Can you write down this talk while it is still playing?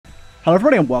Hello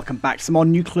everybody and welcome back to some more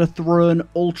Nuclear Throne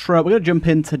Ultra. We're going to jump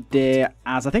in today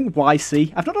as, I think,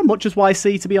 YC. I've not done much as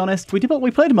YC, to be honest. We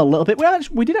played him a little bit.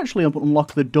 We did actually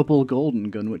unlock the double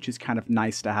golden gun, which is kind of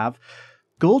nice to have.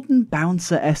 Golden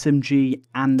Bouncer SMG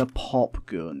and a pop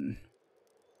gun.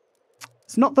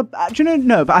 It's not the... Do you know,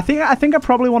 no, but I think I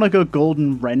probably want to go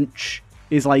Golden Wrench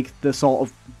is like the sort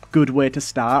of good way to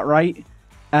start, right?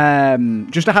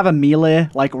 Just to have a melee,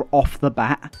 like, off the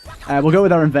bat. We'll go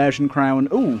with our Inversion Crown.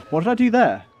 Ooh, what did I do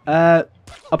there?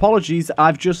 Apologies,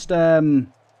 I've just,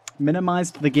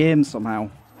 minimized the game somehow.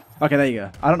 Okay, there you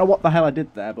go. I don't know what the hell I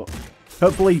did there, but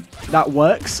hopefully that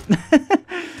works.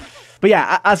 But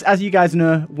yeah, as you guys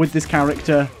know, with this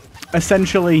character,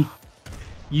 essentially,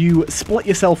 you split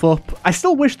yourself up. I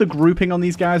still wish the grouping on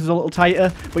these guys was a little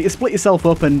tighter, but you split yourself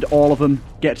up and all of them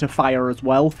get to fire as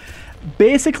well.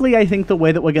 Basically, I think the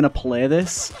way that we're going to play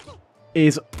this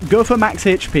is go for max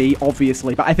HP,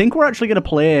 obviously, but I think we're actually going to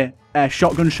play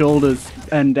shotgun shoulders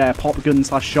and pop gun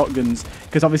 / shotguns,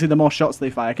 because obviously the more shots they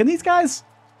fire. Can these guys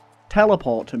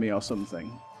teleport to me or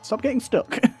something? Stop getting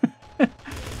stuck.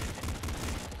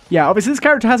 Yeah, obviously this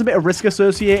character has a bit of risk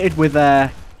associated with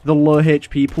the low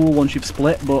HP pool once you've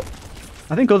split, but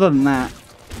I think other than that,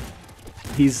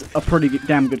 he's a pretty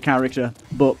damn good character,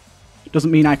 but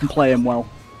doesn't mean I can play him well.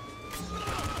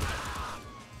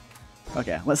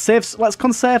 Okay, let's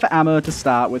conserve ammo to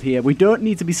start with here. We don't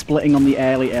need to be splitting on the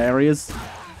early areas,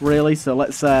 really, so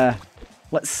let's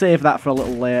save that for a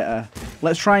little later.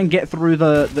 Let's try and get through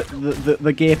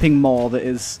the gaping maw that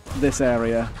is this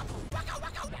area.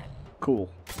 Cool.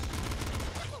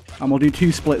 And we'll do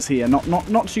 2 splits here,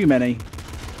 not too many.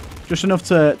 Just enough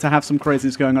to have some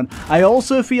craziness going on. I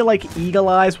also feel like Eagle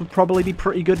Eyes would probably be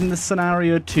pretty good in this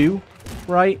scenario too,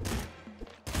 right?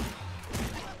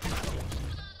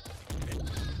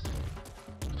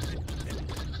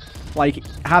 Like,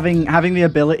 having the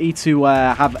ability to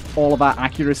have all of our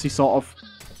accuracy sort of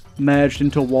merged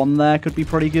into one there could be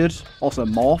pretty good. Also,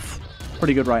 Morph.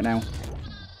 Pretty good right now.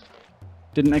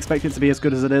 Didn't expect it to be as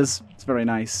good as it is. It's very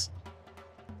nice.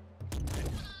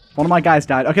 One of my guys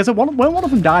died. Okay, so when one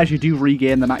of them dies, you do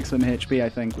regain the maximum HP, I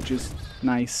think, which is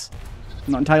nice.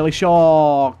 I'm not entirely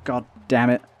sure. God damn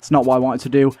it. It's not what I wanted to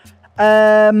do.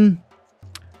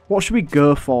 What should we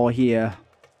go for here?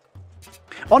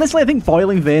 Honestly, I think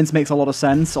Boiling Veins makes a lot of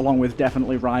sense, along with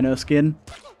definitely Rhino Skin.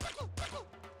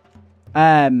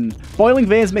 Boiling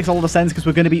Veins makes a lot of sense because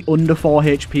we're going to be under 4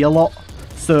 HP a lot,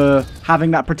 so having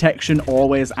that protection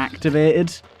always activated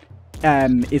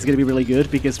is going to be really good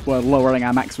because we're lowering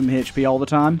our maximum HP all the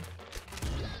time.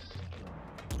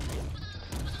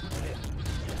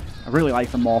 I really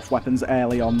like the morph weapons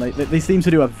early on. They seem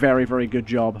to do a very, very good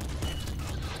job.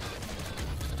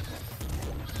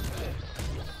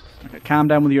 Calm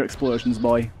down with your explosions,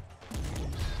 boy.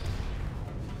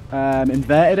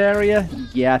 Inverted area?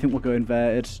 Yeah, I think we'll go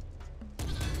inverted.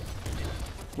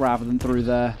 Rather than through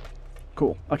there.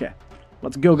 Cool. Okay.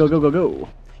 Let's go, go, go, go, go.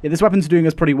 Yeah, this weapon's doing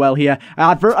us pretty well here.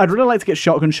 I'd really like to get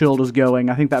shotgun shoulders going.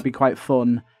 I think that'd be quite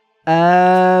fun.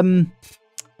 Impact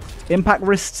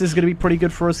wrists is going to be pretty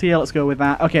good for us here. Let's go with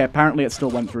that. Okay, apparently it still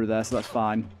went through there, so that's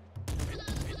fine.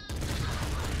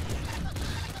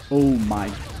 Oh my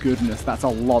goodness, that's a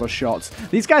lot of shots.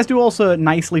 These guys do also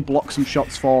nicely block some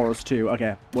shots for us too.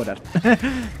 Okay, we're dead.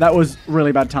 That was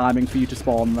really bad timing for you to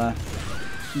spawn there.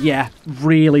 Yeah,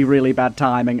 really, really bad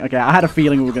timing. Okay, I had a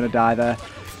feeling we were going to die there.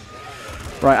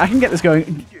 Right, I can get this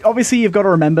going. Obviously, you've got to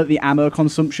remember the ammo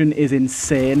consumption is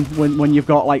insane when you've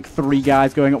got like 3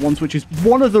 guys going at once, which is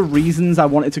one of the reasons I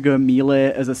wanted to go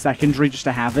melee as a secondary, just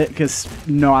to have it, because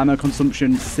no ammo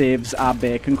consumption saves our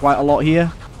bacon quite a lot here.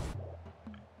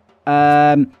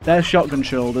 There's shotgun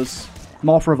shoulders.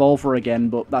 Morph revolver again,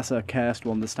 but that's a cursed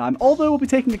one this time. Although we'll be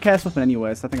taking a cursed weapon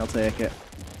anyway, so I think I'll take it.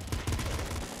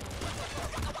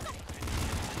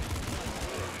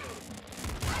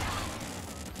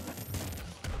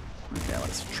 Okay,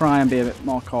 let's try and be a bit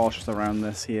more cautious around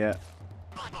this here.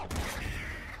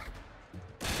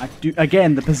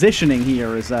 Again, the positioning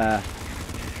here is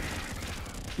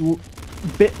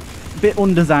bit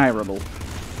undesirable.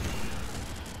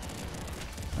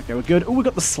 Okay, we're good. Oh, we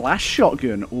got the slash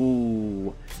shotgun.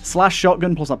 Ooh. Slash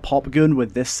shotgun plus a pop gun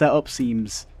with this setup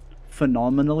seems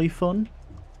phenomenally fun.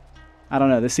 I don't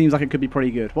know. This seems like it could be pretty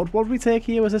good. What did we take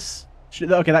here? Was this...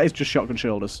 Okay, that is just shotgun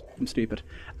shoulders. I'm stupid.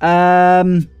 I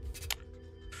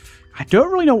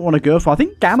don't really know what I want to go for. I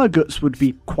think Gamma Guts would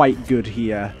be quite good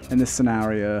here in this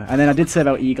scenario. And then I did say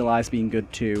about Eagle Eyes being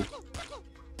good too.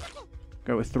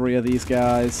 Go with 3 of these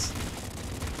guys.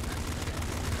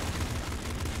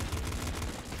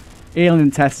 Alien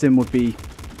Intestine would be...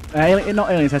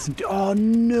 not Alien Intestine. Oh,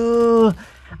 no!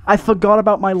 I forgot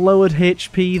about my lowered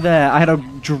HP there. I had a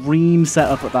dream set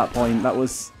up at that point. That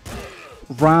was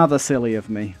rather silly of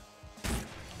me.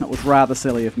 That was rather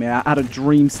silly of me. I had a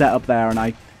dream set up there and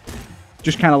I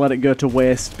just kind of let it go to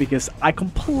waste because I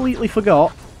completely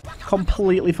forgot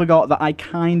that I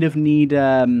kind of need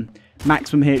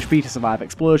maximum HP to survive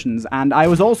explosions. And I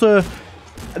was also...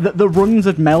 The runs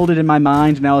had melded in my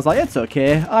mind and I was like, it's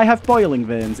okay. I have boiling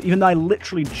veins, even though I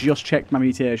literally just checked my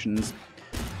mutations.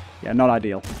 Yeah, not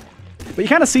ideal. But you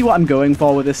kind of see what I'm going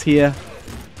for with this here.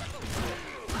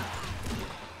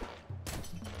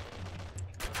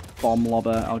 Bomb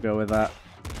lobber, I'll go with that.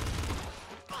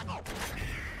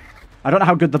 I don't know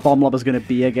how good the bomb lobber's going to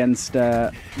be against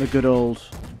the good old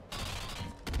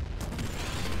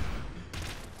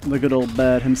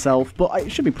bird himself, but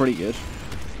it should be pretty good.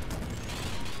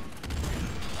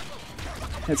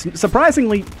 It's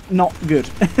surprisingly not good.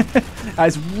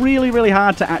 It's really, really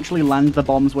hard to actually land the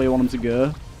bombs where you want them to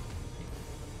go.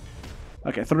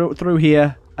 Okay, through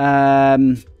here.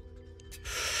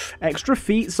 Extra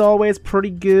feet's always pretty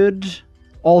good.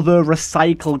 Although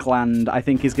Recycle Gland, I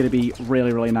think, is going to be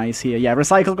really, really nice here. Yeah,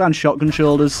 Recycle Gland, Shotgun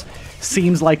Shoulders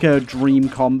seems like a dream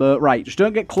combo. Right, just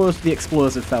don't get close to the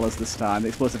explosive fellas this time, the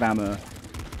explosive ammo.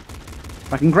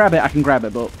 If I can grab it, I can grab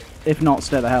it, but if not,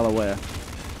 stay the hell away.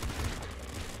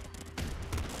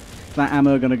 That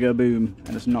ammo gonna go boom,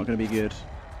 and it's not gonna be good.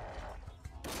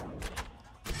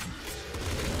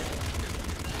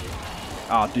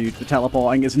 Oh, dude, the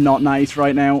teleporting is not nice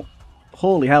right now.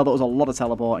 Holy hell, that was a lot of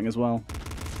teleporting as well.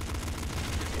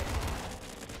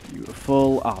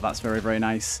 Beautiful. Oh, that's very, very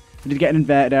nice. We did get an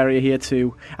inverted area here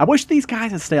too. I wish these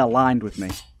guys would stay aligned with me.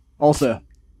 Also,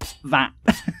 that.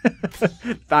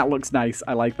 That looks nice.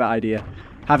 I like that idea.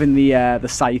 Having the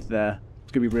scythe there.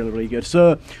 Going to be really, really good.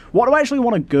 So, what do I actually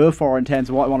want to go for in terms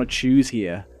of what I want to choose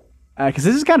here? Because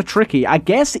this is kind of tricky. I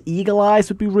guess Eagle Eyes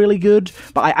would be really good,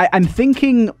 but I'm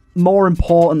thinking, more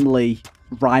importantly,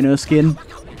 Rhino Skin.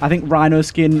 I think Rhino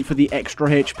Skin for the extra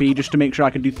HP, just to make sure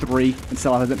I can do 3 and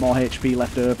still have a bit more HP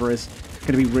left over, is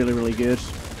going to be really, really good.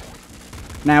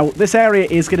 Now, this area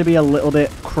is going to be a little bit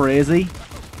crazy,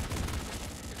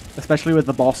 especially with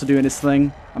the boss doing his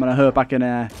thing. I'm going to hope I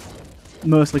can...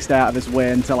 mostly stay out of his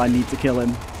way until I need to kill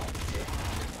him.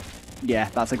 Yeah,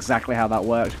 that's exactly how that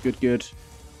worked. Good, good.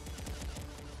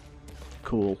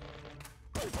 Cool.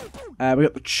 We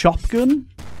got the chop gun.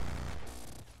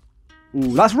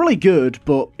 Ooh, that's really good,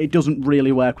 but it doesn't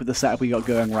really work with the setup we got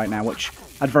going right now, which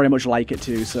I'd very much like it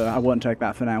to, so I won't take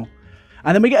that for now.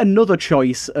 And then we get another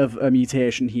choice of a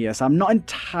mutation here, so I'm not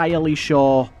entirely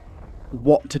sure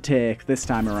what to take this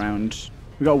time around.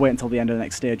 We've got to wait until the end of the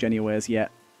next stage anyways,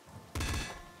 yet.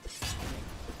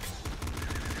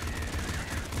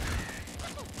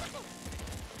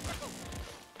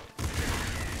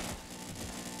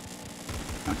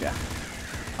 Okay.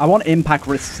 I want impact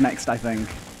risks next, I think.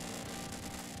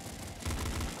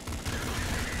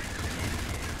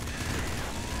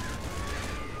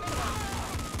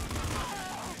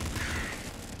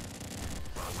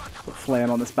 Put flame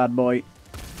on this bad boy.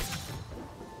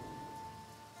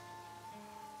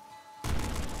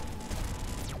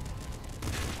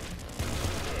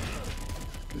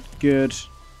 Good, good.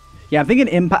 Yeah, I'm thinking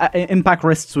impact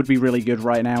wrists would be really good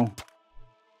right now.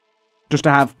 Just to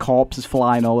have corpses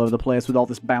flying all over the place with all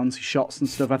this bouncy shots and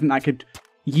stuff. I think that could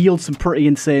yield some pretty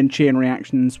insane chain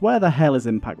reactions. Where the hell is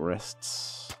impact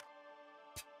wrists?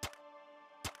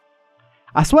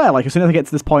 I swear, like, as soon as I get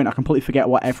to this point, I completely forget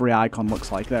what every icon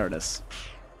looks like. There it is.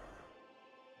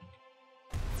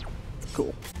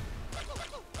 Cool.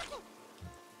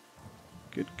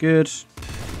 Good, good.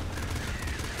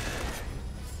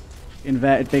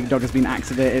 Inverted Big Dog has been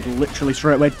activated literally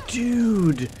straight away.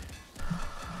 Dude!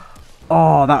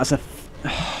 Oh, that was a...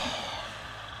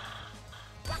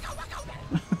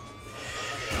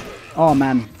 Oh,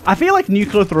 man. I feel like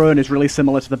Nuclear Throne is really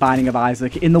similar to The Binding of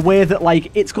Isaac in the way that,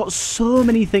 like, it's got so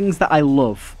many things that I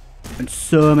love and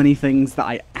so many things that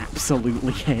I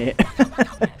absolutely hate.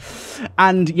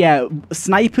 And, yeah,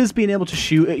 snipers being able to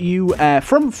shoot at you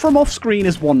from off-screen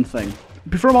is one thing.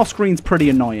 From off-screen's pretty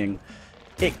annoying.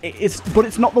 But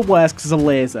it's not the worst because it's a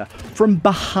laser. From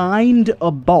behind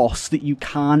a boss that you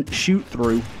can't shoot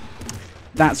through,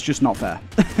 that's just not fair.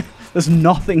 There's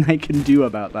nothing I can do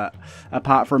about that,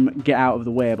 apart from get out of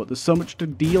the way, but there's so much to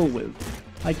deal with.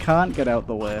 I can't get out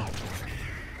the way.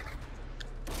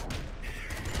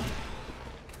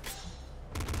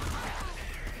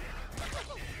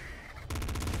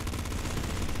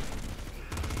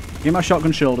 Give my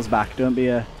shotgun shoulders back. Don't be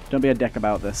a dick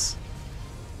about this.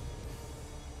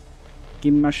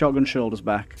 Give me my shotgun shoulders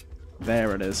back.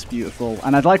 There it is. Beautiful.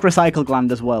 And I'd like Recycle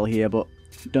Gland as well here, but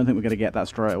Don't think we're going to get that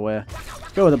straight away.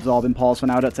 Go with Absorbing Paws for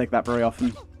now. I don't take that very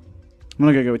often. I'm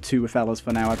going to go with 2 fellas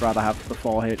for now. I'd rather have the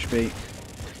 4 HP.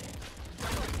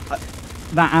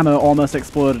 That ammo almost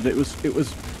exploded. It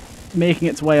was making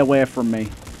its way away from me.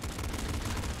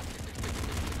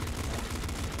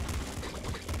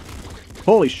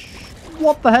 Holy sh...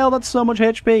 What the hell? That's so much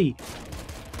HP.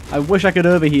 I wish I could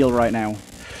overheal right now.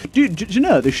 Dude, do you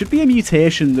know, there should be a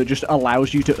mutation that just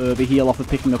allows you to overheal off of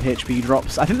picking up HP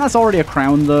drops. I think that's already a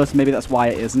crown though, so maybe that's why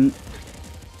it isn't.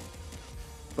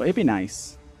 But it'd be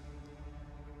nice.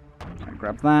 Right,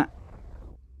 grab that.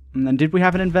 And then did we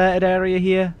have an inverted area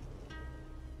here?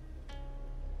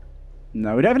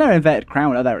 No, we don't even have an inverted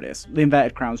crown. Oh, there it is. The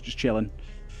inverted crown's just chilling.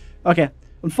 Okay.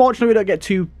 Unfortunately, we don't get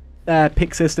 2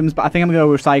 pick systems, but I think I'm going to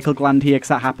go with Recycle Gland here because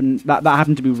that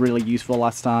happened to be really useful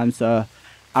last time, so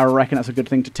I reckon that's a good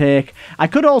thing to take. I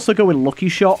could also go with Lucky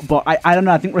Shot, but I don't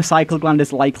know. I think Recycle Gland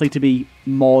is likely to be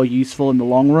more useful in the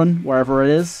long run, wherever it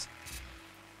is.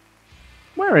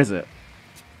 Where is it?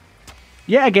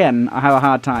 Yet again, I have a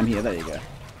hard time here. There you go.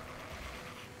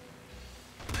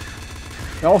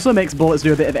 It also makes bullets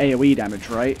do a bit of AoE damage,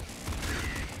 right?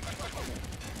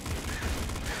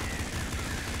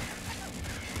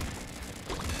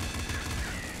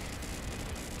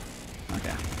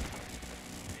 Okay.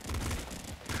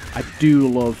 I do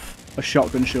love a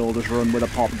shotgun shoulders run with a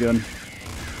pop gun.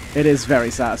 It is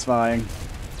very satisfying.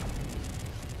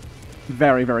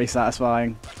 Very, very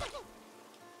satisfying.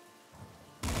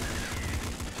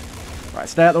 Right,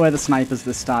 stay out the way of the snipers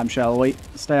this time, shall we?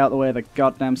 Stay out the way of the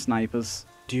goddamn snipers.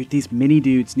 Dude, these mini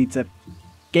dudes need to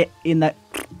get in there.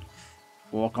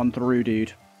 Walk on through,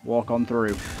 dude. Walk on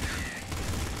through.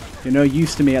 You're no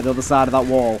use to me at the other side of that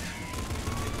wall.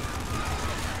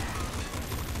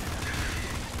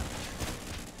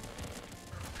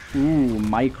 Ooh,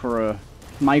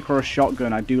 micro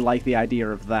shotgun. I do like the idea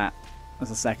of that as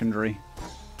a secondary.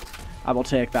 I will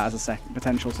take that as a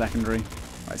potential secondary.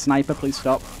 Right, sniper, please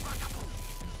stop.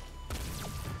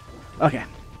 Okay,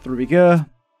 through we go.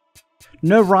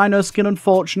 No Rhino skin,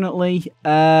 unfortunately.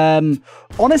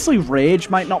 Honestly, Rage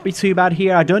might not be too bad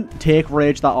here. I don't take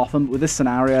Rage that often, but with this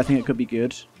scenario, I think it could be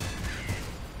good.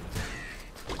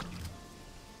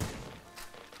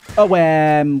 Oh,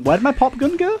 where'd my pop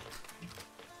gun go?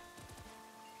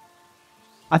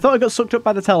 I thought it got sucked up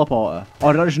by the teleporter.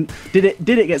 Or did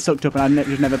it get sucked up and I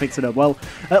just never picked it up? Well,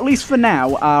 at least for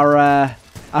now, our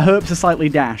hopes are slightly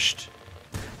dashed.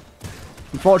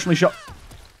 Unfortunately,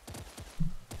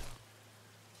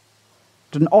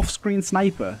 did an off-screen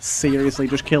sniper seriously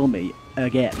just kill me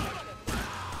again?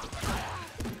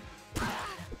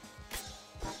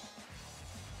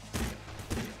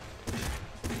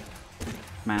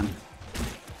 Man.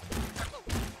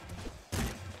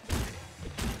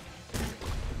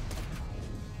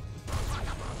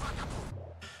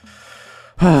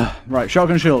 Right,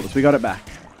 shotgun shoulders, we got it back.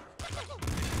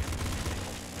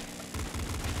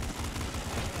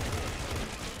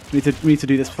 We need to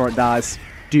do this before it dies.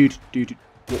 Dude,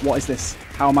 what is this?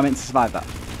 How am I meant to survive that?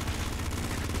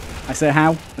 I say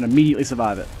how, and immediately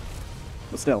survive it.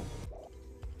 But still,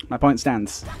 my point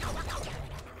stands.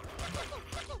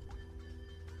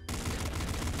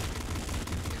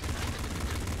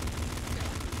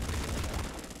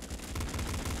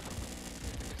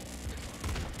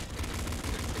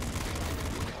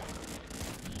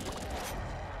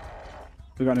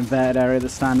 We've got an inverted area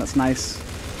this time, that's nice.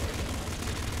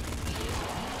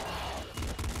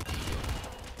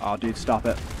 Oh, dude, stop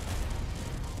it.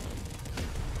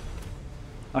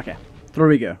 Okay, through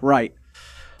we go. Right.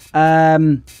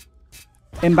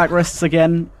 In-back wrists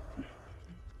again.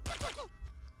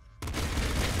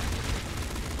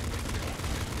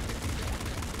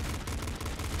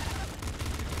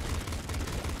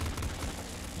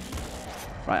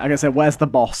 Right, like I said, where's the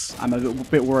boss? I'm a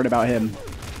bit worried about him.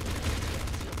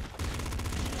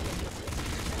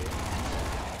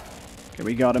 Okay,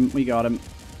 we got him, we got him.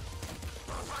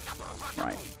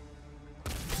 Right.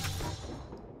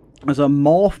 There's a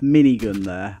morph minigun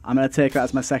there. I'm going to take that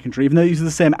as my secondary. Even though it uses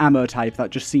the same ammo type, that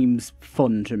just seems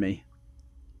fun to me.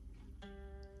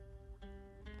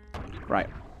 Right.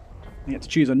 I get to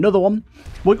choose another one.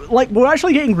 We're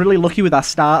actually getting really lucky with our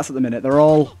starts at the minute. They're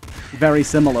all very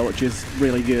similar, which is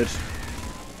really good.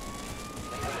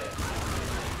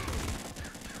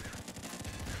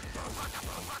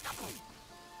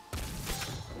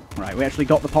 Right, we actually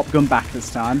got the pop gun back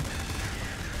this time.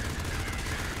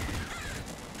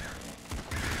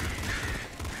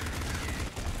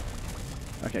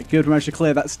 Okay, good. We managed to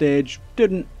clear that stage.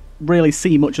 Didn't really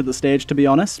see much of the stage, to be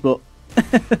honest, but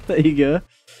there you go.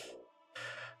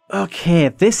 Okay,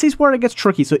 this is where it gets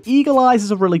tricky. So Eagle Eyes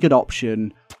is a really good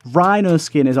option. Rhino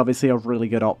skin is obviously a really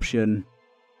good option.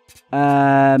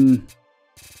 I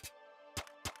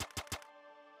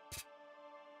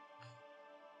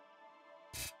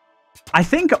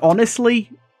think,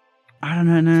 honestly, I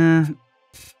don't know.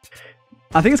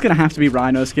 I think it's going to have to be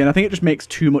Rhino skin. I think it just makes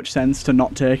too much sense to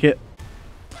not take it.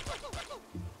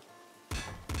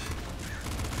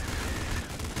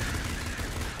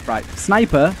 Right,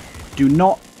 sniper, do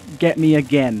not get me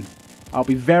again. I'll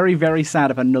be very, very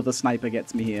sad if another sniper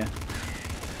gets me here.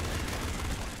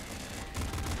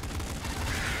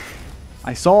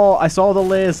 I saw the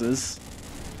lasers.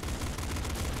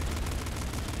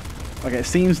 Okay, it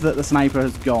seems that the sniper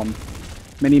has gone.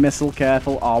 Mini missile,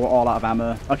 careful. Oh, we're all out of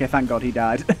ammo. Okay, thank God he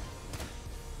died.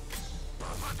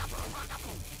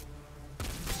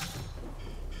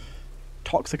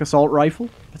 Toxic assault rifle,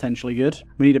 potentially good.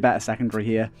 We need a better secondary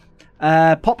here.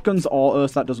 Pop gun's auto,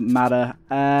 so that doesn't matter.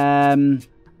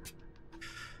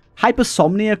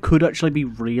 Hypersomnia could actually be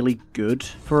really good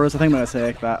for us. I think I'm going to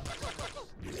take that.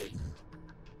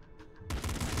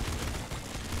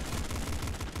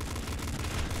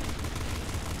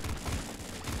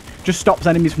 Just stops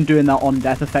enemies from doing their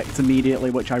on-death effects immediately,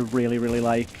 which I really, really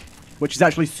like. Which is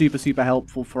actually super, super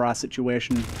helpful for our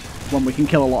situation when we can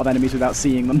kill a lot of enemies without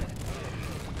seeing them.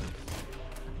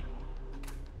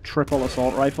 Triple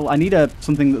assault rifle. I need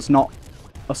something that's not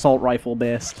assault rifle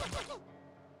based.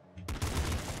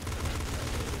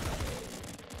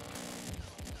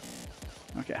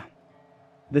 Okay.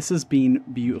 This has been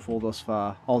beautiful thus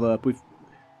far, although we've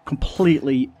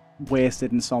completely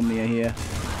wasted Insomnia here.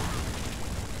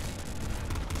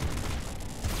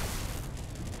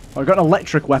 Oh, I've got an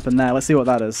electric weapon there. Let's see what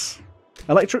that is.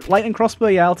 Electric lightning crossbow?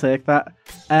 Yeah, I'll take that.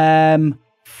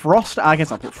 Frost? I guess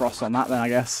I'll put frost on that then, I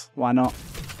guess. Why not?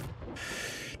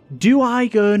 Do I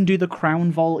go and do the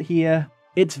crown vault here?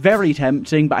 It's very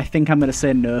tempting, but I think I'm going to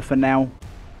say no for now.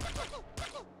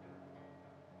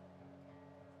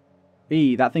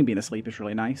 That thing being asleep is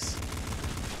really nice.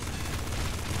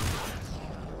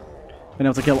 Being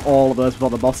able to kill all of those before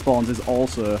the boss spawns is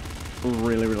also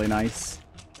really, really nice.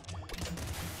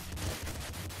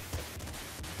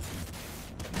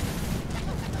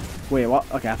 Wait, what?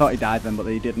 Okay, I thought he died then, but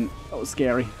he didn't. That was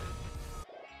scary.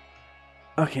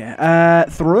 Okay,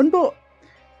 throne bow.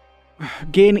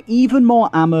 Gain even more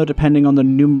ammo depending on the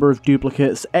number of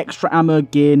duplicates. Extra ammo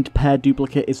gained per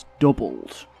duplicate is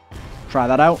doubled. Try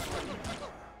that out.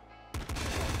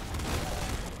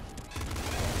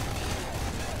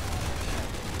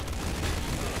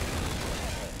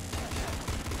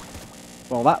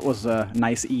 Well, that was a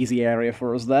nice, easy area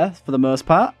for us there, for the most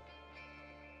part.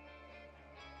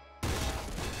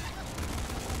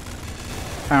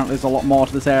 Apparently there's a lot more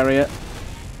to this area.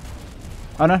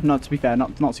 Oh no, no, to be fair,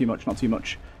 not too much, not too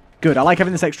much. Good, I like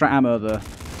having this extra ammo though.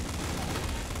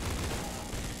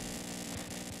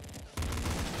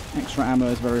 Extra ammo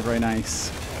is very, very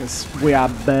nice, because we are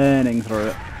burning through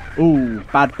it. Ooh,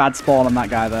 bad spawn on that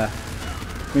guy there.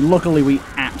 I mean, luckily we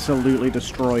absolutely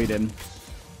destroyed him.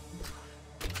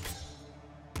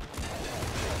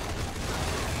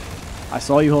 I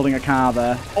saw you holding a car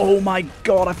there. Oh my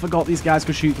god, I forgot these guys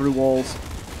could shoot through walls.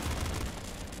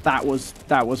 That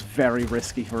was very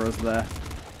risky for us there.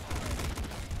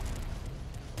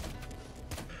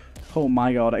 Oh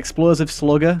my god, explosive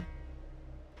slugger.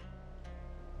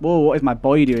 Whoa, what is my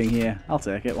boy doing here? I'll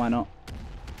take it, why not?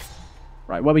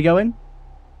 Right, where are we going?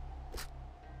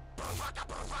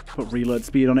 Put reload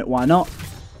speed on it, why not?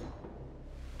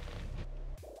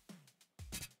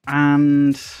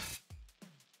 And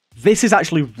this is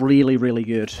actually really, really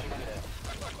good.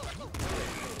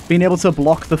 Being able to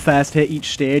block the first hit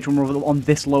each stage when we're on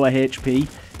this lower HP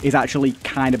is actually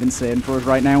kind of insane for us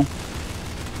right now.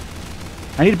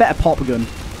 I need a better pop gun.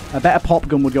 A better pop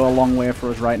gun would go a long way for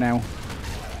us right now.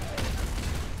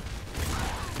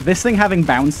 This thing having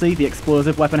bouncy, the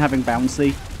explosive weapon having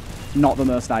bouncy, not the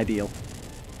most ideal.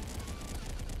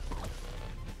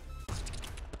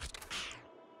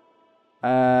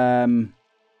 Don't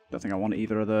think I want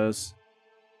either of those.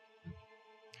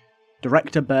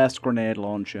 Director burst grenade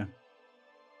launcher.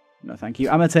 No, thank you.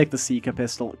 I'm going to take the Seeker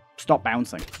pistol. Stop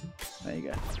bouncing. There you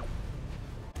go.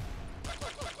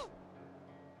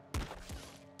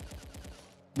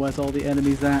 Where's all the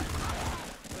enemies at?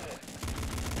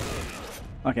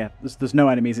 Okay, there's no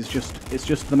enemies. It's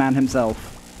just the man himself.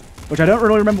 Which I don't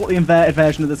really remember what the inverted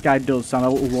version of this guy does, so I'm a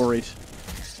little worried.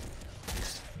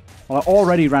 Well, I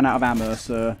already ran out of ammo,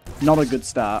 so not a good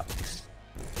start.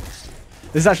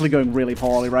 This is actually going really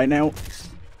poorly right now.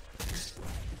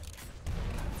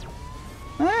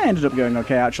 I ended up going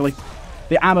okay, actually.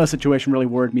 The ammo situation really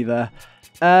worried me there.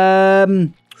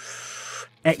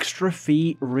 Extra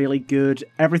feet, really good.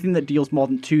 Everything that deals more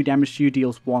than 2 damage to you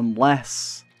deals 1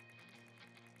 less.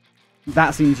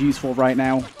 That seems useful right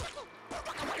now.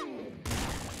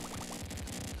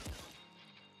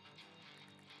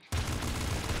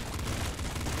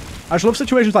 I just love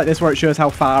situations like this where it shows how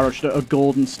far a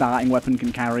golden starting weapon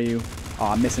can carry you. Oh,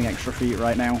 I'm missing extra feet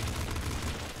right now.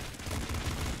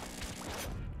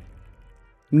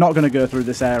 I'm not going to go through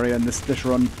this area in this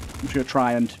run. I'm just going to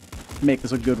try and make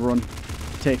this a good run.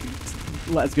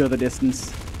 Let us go the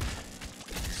distance.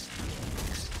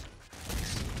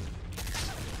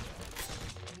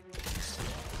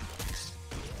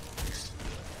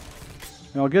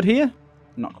 We all good here?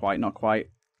 Not quite, not quite.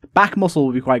 Back muscle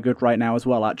would be quite good right now as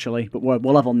well, actually. But we're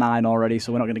level 9 already,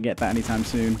 so we're not going to get that anytime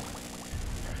soon.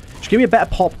 Just give me a better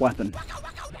pop weapon.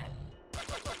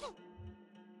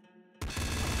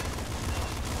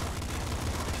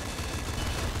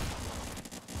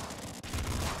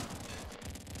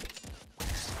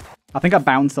 I think a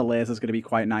bouncer laser is going to be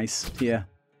quite nice here.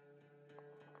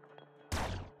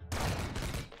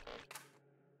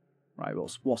 Right,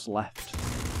 what's left?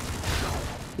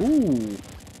 Ooh.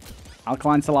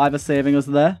 Alkaline Saliva saving us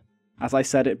there. As I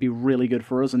said, it'd be really good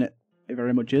for us, and it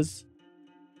very much is.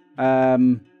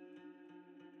 Okay,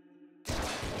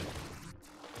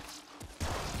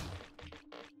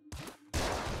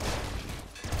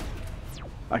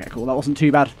 cool. That wasn't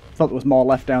too bad. Thought there was more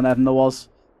left down there than there was.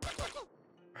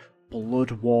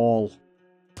 Blood Wall.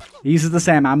 He uses the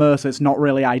same ammo, so it's not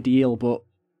really ideal, but...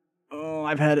 Oh,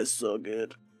 I've heard it's so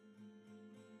good.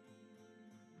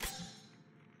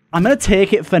 I'm going to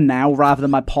take it for now rather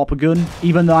than my popper gun,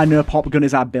 even though I know popper gun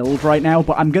is our build right now,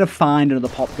 but I'm going to find another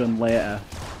pop gun later.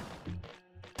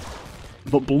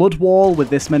 But Blood Wall with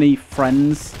this many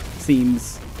friends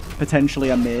seems potentially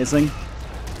amazing.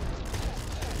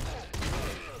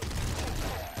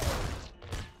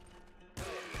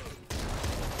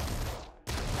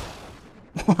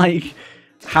 Like,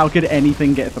 how could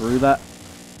anything get through that?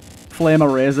 Flame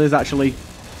Eraser is actually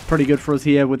pretty good for us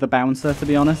here with the bouncer, to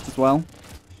be honest, as well.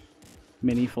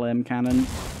 Mini flame cannon.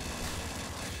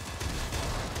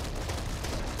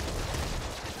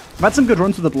 I've had some good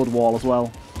runs with the Blood Wall as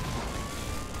well.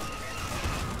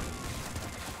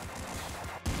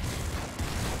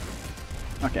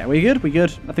 Okay, we good? We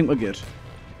good? I think we're good.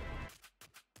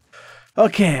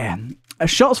 Okay.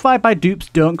 Shots fired by dupes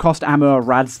don't cost ammo or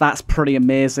rads. That's pretty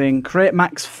amazing. Create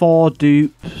max 4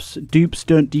 dupes. Dupes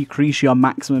don't decrease your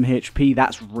maximum HP.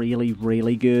 That's really,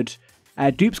 really good.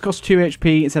 Dupes cost 2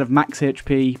 HP instead of max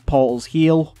HP. Portals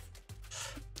heal.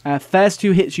 First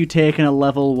 2 hits you take in a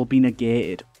level will be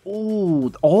negated.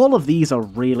 Ooh, all of these are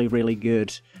really, really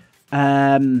good.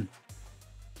 I'm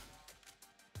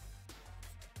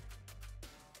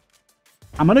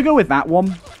going to go with that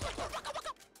one.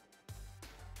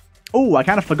 Oh, I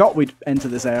kind of forgot we'd enter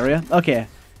this area. Okay,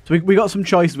 so we got some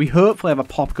choices. We hopefully have a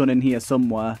pop gun in here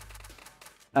somewhere.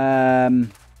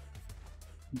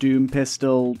 Doom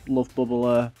pistol, love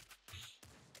bubbler,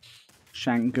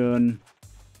 shank gun,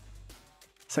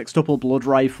 sextuple blood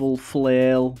rifle,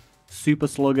 flail, super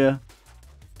slugger.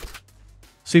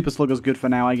 Super slugger's good for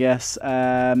now, I guess.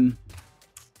 Micro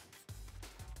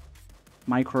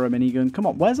minigun. Come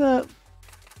on, where's a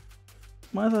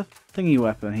thingy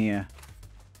weapon here?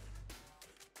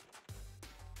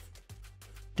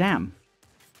 Damn.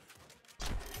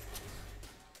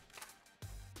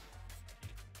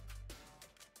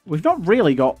 We've not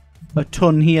really got a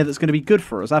ton here that's going to be good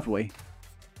for us, have we?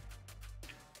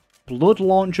 Blood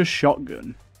launcher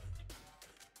shotgun.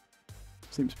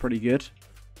 Seems pretty good.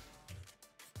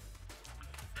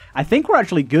 I think we're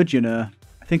actually good, you know.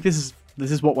 I think this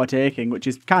is what we're taking, which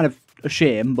is kind of a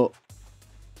shame, but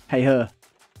hey ho.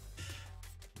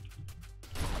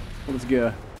 Well, let's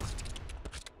go.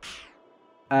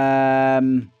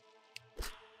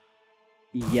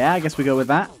 Yeah, I guess we go with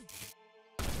that.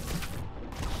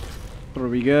 There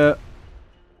we go.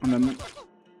 And then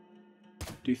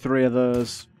do 3 of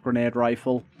those. Grenade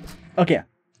rifle. Okay.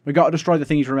 We got to destroy the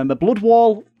thingies, remember. Blood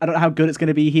Wall. I don't know how good it's going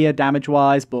to be here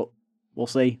damage-wise, but we'll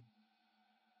see.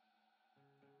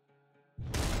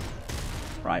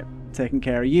 Right. Taking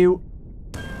care of you.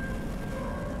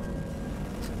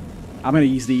 I'm going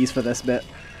to use these for this bit.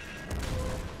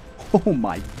 Oh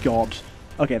my god.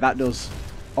 Okay, that does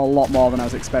a lot more than I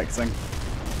was expecting.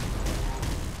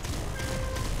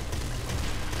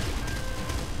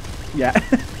 Yeah.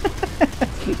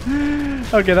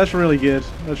 Okay, that's really good.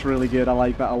 That's really good. I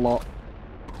like that a lot.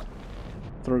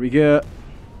 There we go.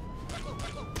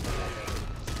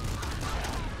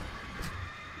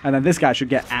 And then this guy should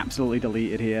get absolutely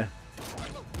deleted here.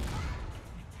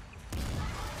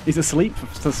 He's asleep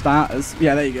for starters.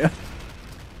 Yeah, there you go.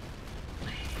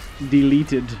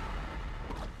 deleted.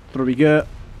 There we go.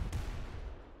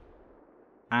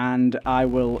 And I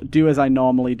will do as I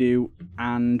normally do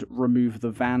and remove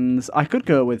the vans. I could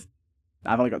go with...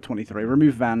 I've only got 23.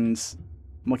 Remove vans.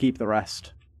 And we'll keep the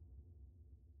rest.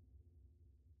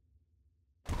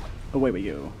 Away we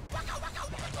go.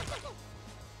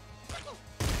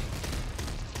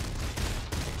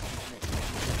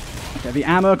 Okay, the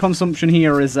ammo consumption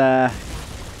here is a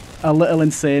little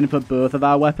insane for both of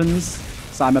our weapons.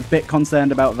 So I'm a bit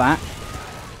concerned about that.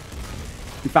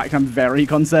 In fact, I'm very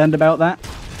concerned about that.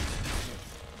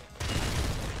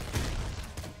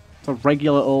 It's a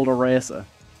regular old eraser.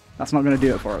 That's not going to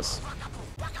do it for us.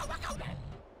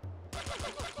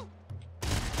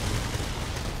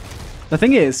 The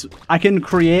thing is, I can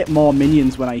create more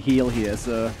minions when I heal here,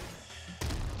 so...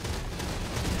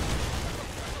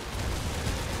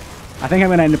 I think I'm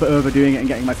going to end up overdoing it and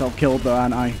getting myself killed though,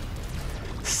 aren't I?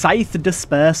 Scythe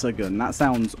Disperser Gun. That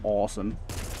sounds awesome.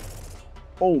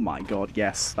 Oh my god,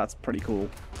 yes. That's pretty cool.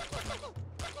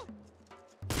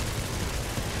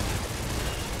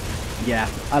 Yeah,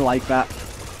 I like that.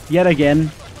 Yet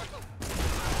again,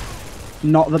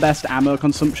 not the best ammo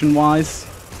consumption-wise.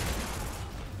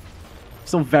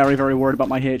 Still very, very worried about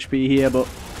my HP here, but...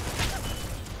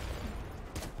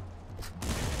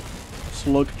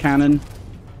 Slug cannon.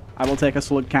 I will take a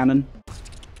slug cannon.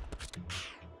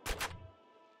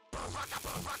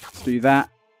 Let's do that.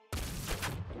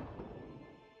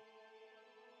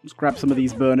 Let's grab some of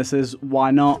these bonuses.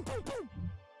 Why not?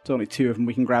 It's only 2 of them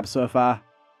we can grab so far.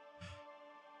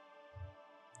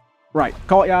 Right,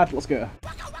 courtyard, let's go.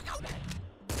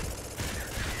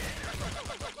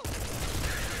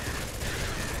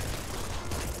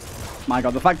 My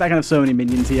god, the fact that I can have so many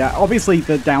minions here. Obviously,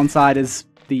 the downside is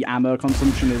the ammo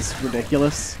consumption is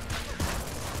ridiculous.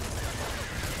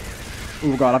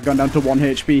 Oh god, I've gone down to 1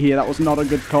 HP here. That was not a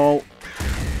good call.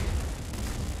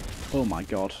 Oh my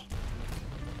god.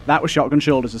 That with shotgun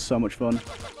shoulders is so much fun.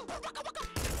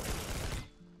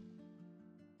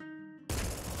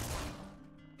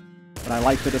 But I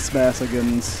like the disperser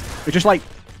guns. It just like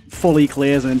fully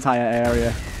clears an entire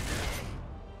area.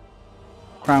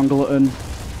 Crown Glutton.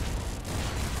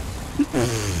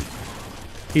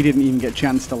 He didn't even get a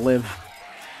chance to live.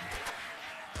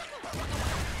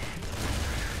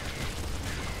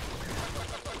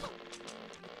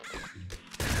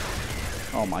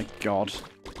 Oh my god.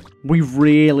 We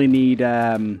really need,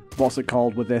 what's it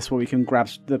called with this, where we can grab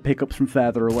the pickups from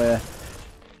further away.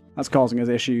 That's causing us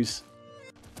issues.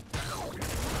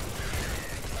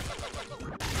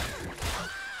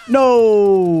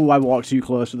 No! I walked too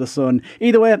close to the sun.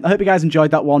 Either way, I hope you guys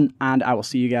enjoyed that one, and I will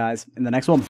see you guys in the next one.